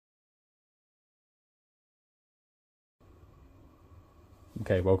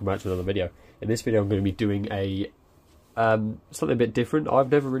Okay, welcome back to another video. In this video I'm going to be doing a something a bit different.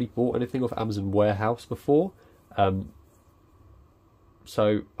 I've never really bought anything off Amazon Warehouse before.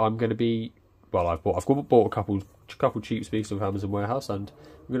 So I'm going to be, well, I've bought a couple cheap speakers off Amazon Warehouse, and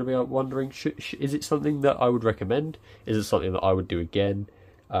I'm going to be wondering, is it something that I would recommend? Is it something that I would do again?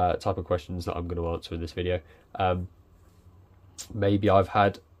 Type of questions that I'm going to answer in this video. Maybe I've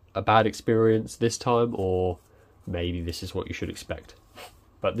had a bad experience this time, or maybe this is what you should expect.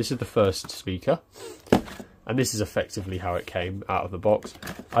 But this is the first speaker, and this is effectively how it came out of the box.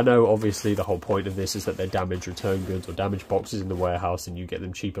 I know obviously the whole point of this is that they're damaged return goods or damaged boxes in the warehouse, and you get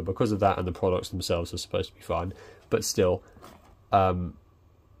them cheaper because of that, and the products themselves are supposed to be fine. But still,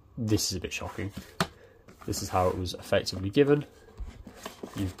 this is a bit shocking. This is how it was effectively given.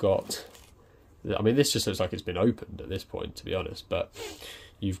 You've got, I mean, this just looks like it's been opened at this point, to be honest, but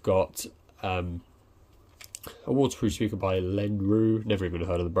you've got a waterproof speaker by Lenru. Never even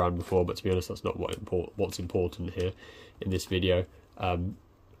heard of the brand before, but to be honest, that's not what's important here in this video. And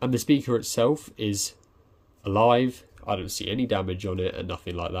the speaker itself is alive. I don't see any damage on it and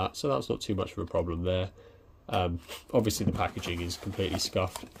nothing like that, so that's not too much of a problem there. Obviously the packaging is completely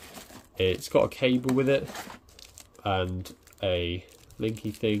scuffed. It's got a cable with it and a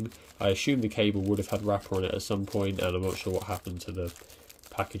linky thing. I assume the cable would have had wrapper on it at some point, and I'm not sure what happened to the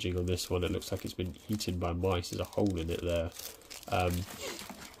packaging on this one. It looks like it's been eaten by mice. There's a hole in it there.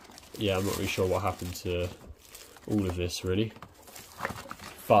 Yeah, I'm not really sure what happened to all of this really,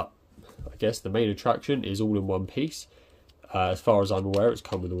 but I guess the main attraction is all in one piece. As far as I'm aware, it's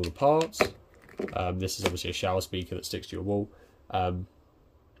come with all the parts. This is obviously a shower speaker that sticks to your wall,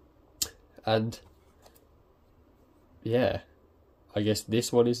 and yeah, I guess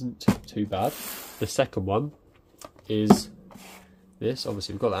this one isn't too bad. The second one is this.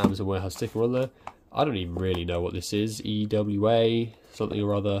 Obviously we've got the Amazon Warehouse sticker on there. I don't even really know what this is. EWA something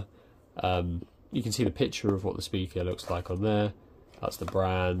or other. You can see the picture of what the speaker looks like on there. That's the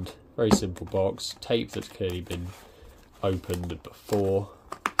brand. Very simple box. Tape that's clearly been opened before.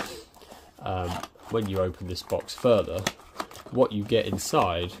 When you open this box further, what you get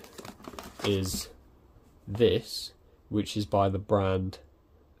inside is this, which is by the brand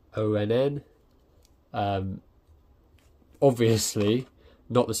ONN. Obviously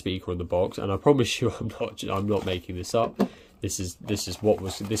not the speaker on the box, and I promise you I'm not making this up. This was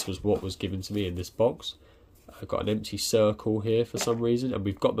what was given to me in this box. I've got an empty circle here for some reason, and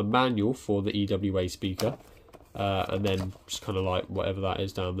we've got the manual for the EWA speaker, and then just kind of like whatever that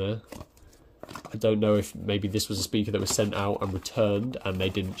is down there. I don't know if maybe this was a speaker that was sent out and returned, and they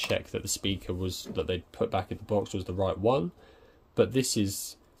didn't check that the speaker that they put back in the box was the right one. But this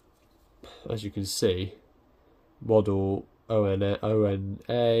is, as you can see, model ONA,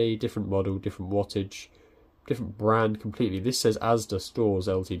 different model, different wattage, different brand completely. This says Asda Stores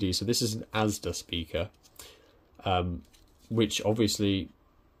Ltd, so this is an Asda speaker, which obviously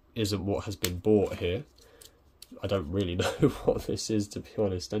isn't what has been bought here. I don't really know what this is, to be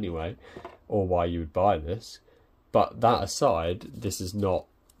honest, anyway, or why you would buy this. But that aside, this is not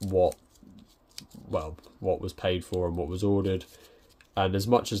what was paid for and what was ordered. And as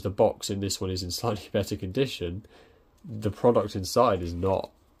much as the box in this one is in slightly better condition, the product inside is not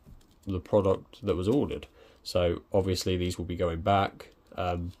the product that was ordered. So obviously these will be going back,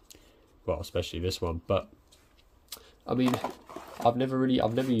 well, especially this one. But I mean, I've never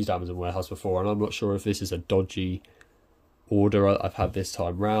used Amazon Warehouse before, and I'm not sure if this is a dodgy order I've had this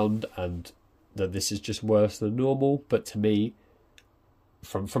time round, and that this is just worse than normal. But to me,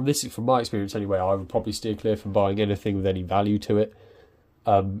 from my experience anyway, I would probably steer clear from buying anything with any value to it.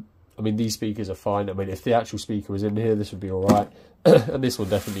 I mean, these speakers are fine. I mean, if the actual speaker was in here, this would be all right, and this one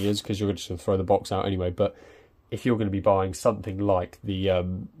definitely is, because you're just going to throw the box out anyway. But if you're going to be buying something like the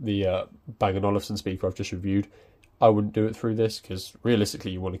Bang & Olufsen speaker I've just reviewed, I wouldn't do it through this, because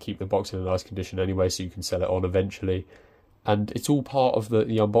realistically you want to keep the box in a nice condition anyway, so you can sell it on eventually. And it's all part of the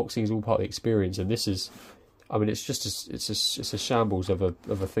unboxing is all part of the experience. And this is, I mean, it's a shambles of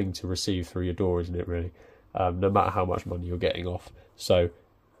a thing to receive through your door, isn't it? Really, no matter how much money you're getting off. So,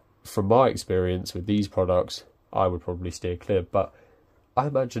 from my experience with these products, I would probably steer clear. But I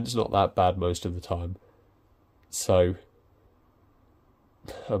imagine it's not that bad most of the time. So,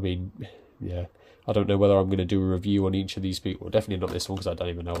 I mean, yeah. I don't know whether I'm going to do a review on each of these speakers. Well, definitely not this one, because I don't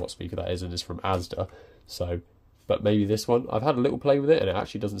even know what speaker that is, and it's from Asda. So, but maybe this one. I've had a little play with it, and it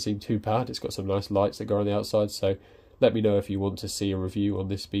actually doesn't seem too bad. It's got some nice lights that go on the outside. So, let me know if you want to see a review on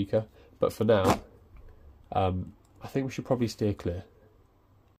this speaker. But for now, I think we should probably steer clear.